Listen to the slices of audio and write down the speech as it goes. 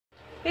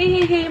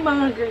Hey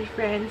mga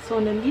girlfriends! So,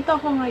 nandito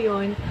ako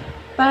ngayon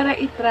para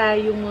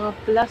itry yung mga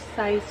plus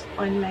size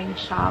online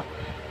shop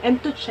and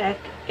to check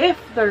if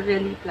they're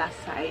really plus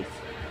size.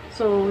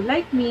 So,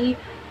 like me,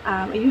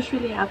 I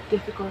usually have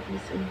difficulties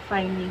in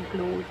finding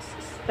clothes,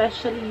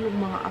 especially yung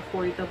mga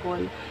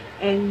affordable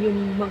and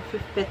yung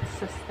mag-fit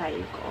sa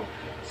style ko.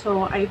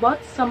 So, I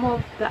bought some of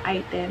the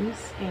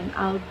items and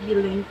I'll be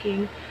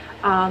linking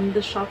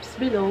the shops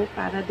below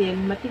para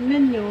din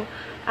matingnan nyo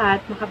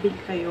at makabili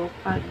kayo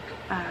pag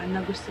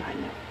nagustuhan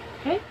nyo.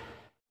 Okay?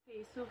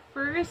 Okay, so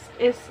first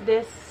is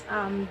this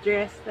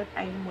dress that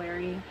I'm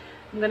wearing.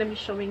 I'm gonna be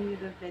showing you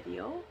the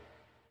video.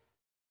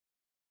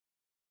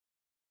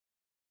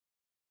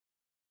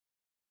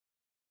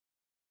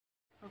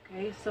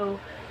 Okay,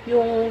 so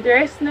yung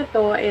dress na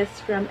to is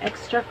from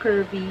Extra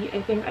Curvy.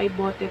 I think I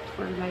bought it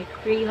for like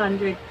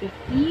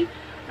 350.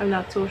 I'm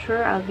not so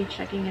sure. I'll be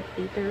checking it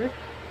later.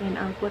 And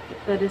I'll put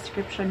the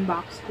description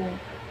box kung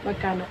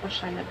magkano ko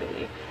siya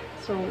nabili.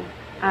 So,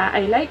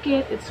 I like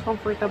it. It's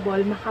comfortable.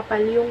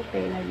 Makapal yung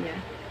tela niya.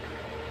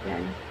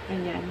 Yan.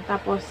 Ganyan.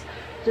 Tapos,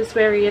 just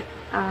wear it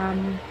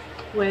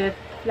with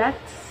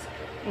flats.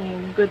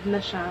 And good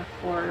na siya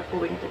for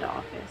going to the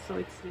office.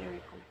 So, it's very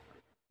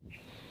comfortable.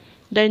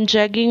 Then,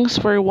 jeggings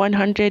for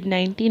 199.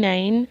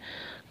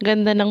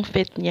 Ganda ng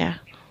fit niya.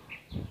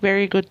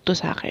 Very good to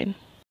sa akin.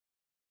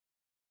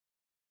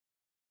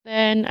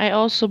 Then, I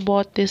also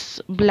bought this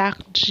black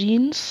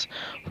jeans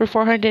for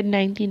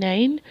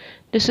 499.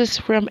 This is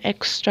from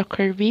Extra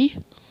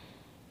Curvy.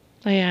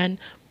 Ayan.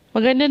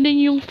 Maganda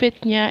din yung fit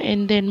niya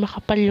and then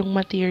makapal yung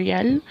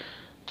material.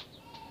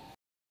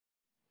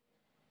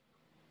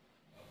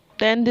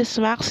 Then, this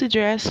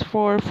maxidress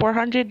for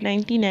 499.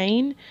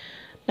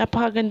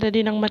 Napakaganda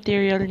din ang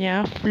material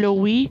niya.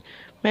 Flowy.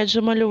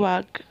 Medyo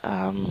maluwag.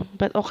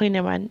 But okay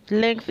naman.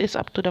 Length is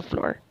up to the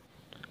floor.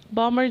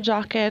 Bomber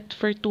jacket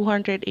for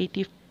 280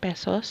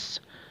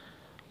 pesos.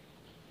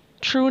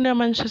 True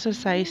naman siya sa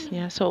size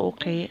niya, so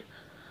okay.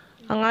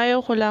 Ang ayaw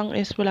ko lang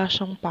is wala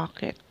siyang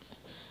pocket.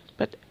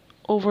 But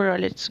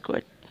overall, it's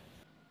good.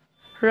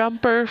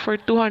 Romper for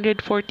 240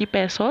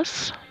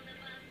 pesos.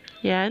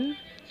 Yan.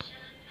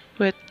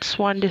 With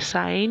swan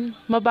design.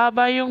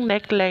 Mababa yung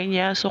neckline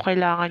niya, so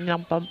kailangan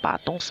ng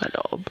pampatong sa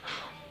loob.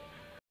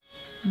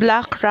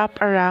 Black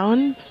wrap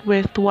around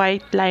with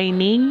white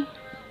lining.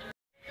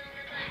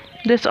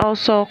 This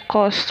also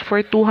costs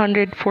for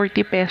 240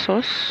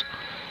 pesos.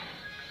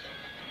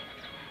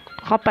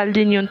 Kapal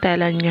din yung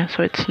tela niya,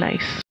 so it's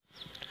nice.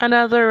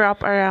 Another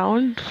wrap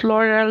around.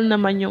 Floral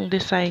naman yung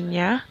design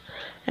niya.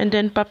 And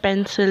then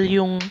pa-pencil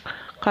yung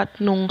cut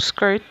nung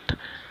skirt,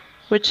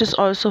 which is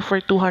also for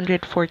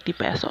 240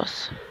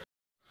 pesos.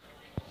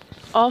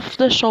 Off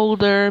the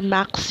shoulder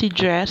maxi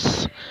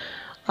dress.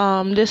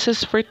 This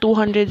is for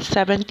 270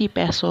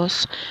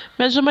 pesos.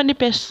 Medyo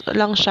manipis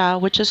lang siya,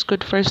 which is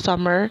good for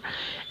summer.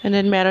 And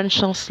then meron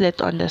siyang slit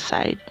on the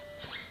side.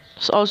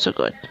 It's also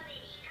good.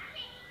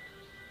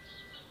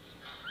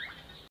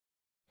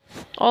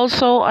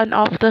 Also, an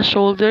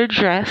off-the-shoulder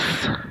dress.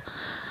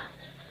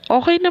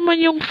 Okay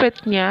naman yung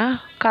fit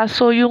niya.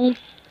 Kaso yung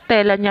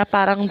tela niya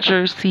parang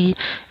jersey.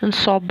 Yung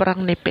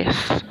sobrang nipis.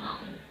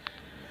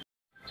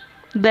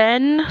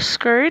 Then,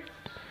 skirt.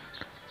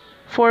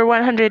 For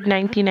 199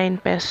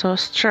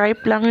 pesos.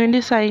 Stripe lang yung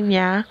design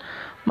niya.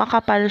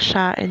 Makapal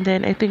siya. And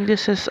then, I think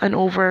this is an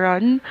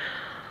overrun.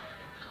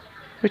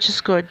 Which is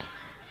good.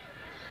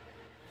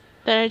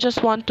 Then, I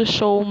just want to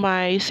show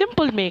my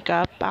simple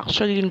makeup.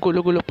 Actually, yung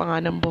gulo-gulo pa nga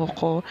ng buhok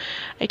ko.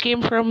 I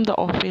came from the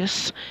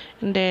office.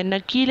 And then,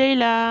 nagkilay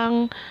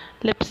lang,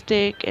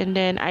 lipstick, and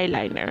then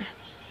eyeliner.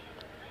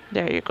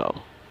 There you go.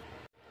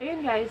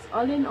 Ayun guys,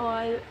 all in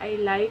all, I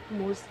like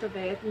most of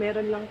it.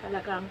 Meron lang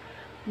talagang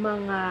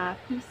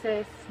mga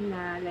pieces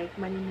na like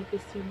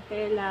maninipis yung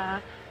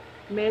tela.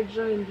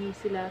 Medyo hindi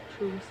sila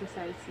true sa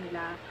size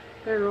nila.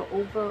 Pero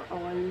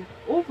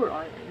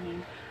overall, I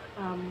mean,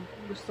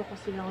 gusto ko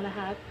silang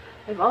lahat.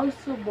 I've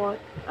also bought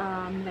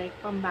like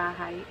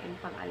pambahay and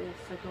pang-alis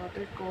sa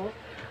daughter ko.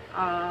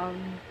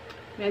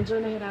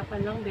 Medyo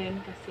nahirapan lang din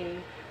kasi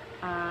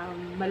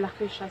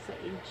malaki siya sa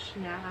age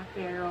niya.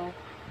 Pero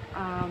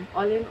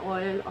all in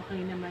all,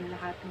 okay naman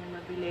lahat ng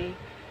nabili.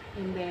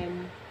 And then,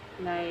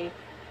 like,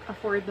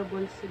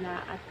 affordable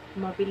sila at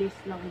mabilis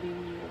lang din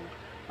yung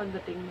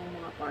pagdating ng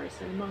mga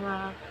parcel. Mga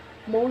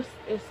most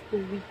is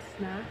 2 weeks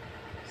na.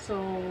 So,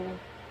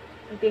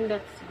 I think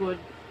that's good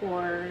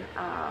for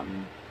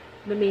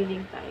the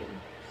mailing time.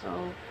 So,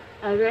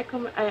 I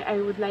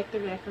would like to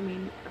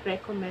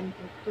recommend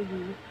it to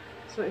you.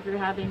 So, if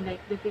you're having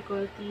like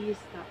difficulties,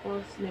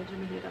 tapos medyo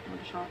mahirap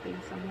mag-shopping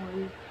sa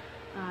mall,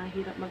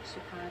 hirap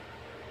magsukat,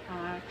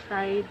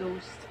 try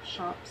those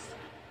shops.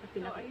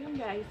 So, ayun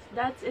guys,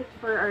 that's it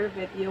for our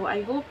video.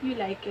 I hope you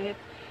like it.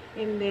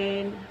 And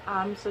then,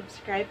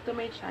 subscribe to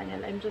my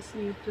channel. I'm just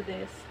new to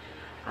this.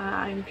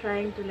 I'm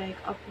trying to like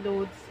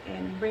upload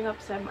and bring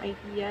up some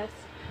ideas.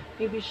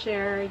 Maybe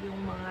share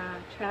yung mga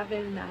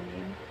travel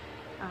namin.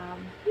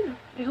 You know,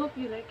 I hope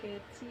you like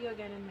it. See you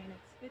again in my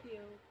next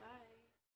video.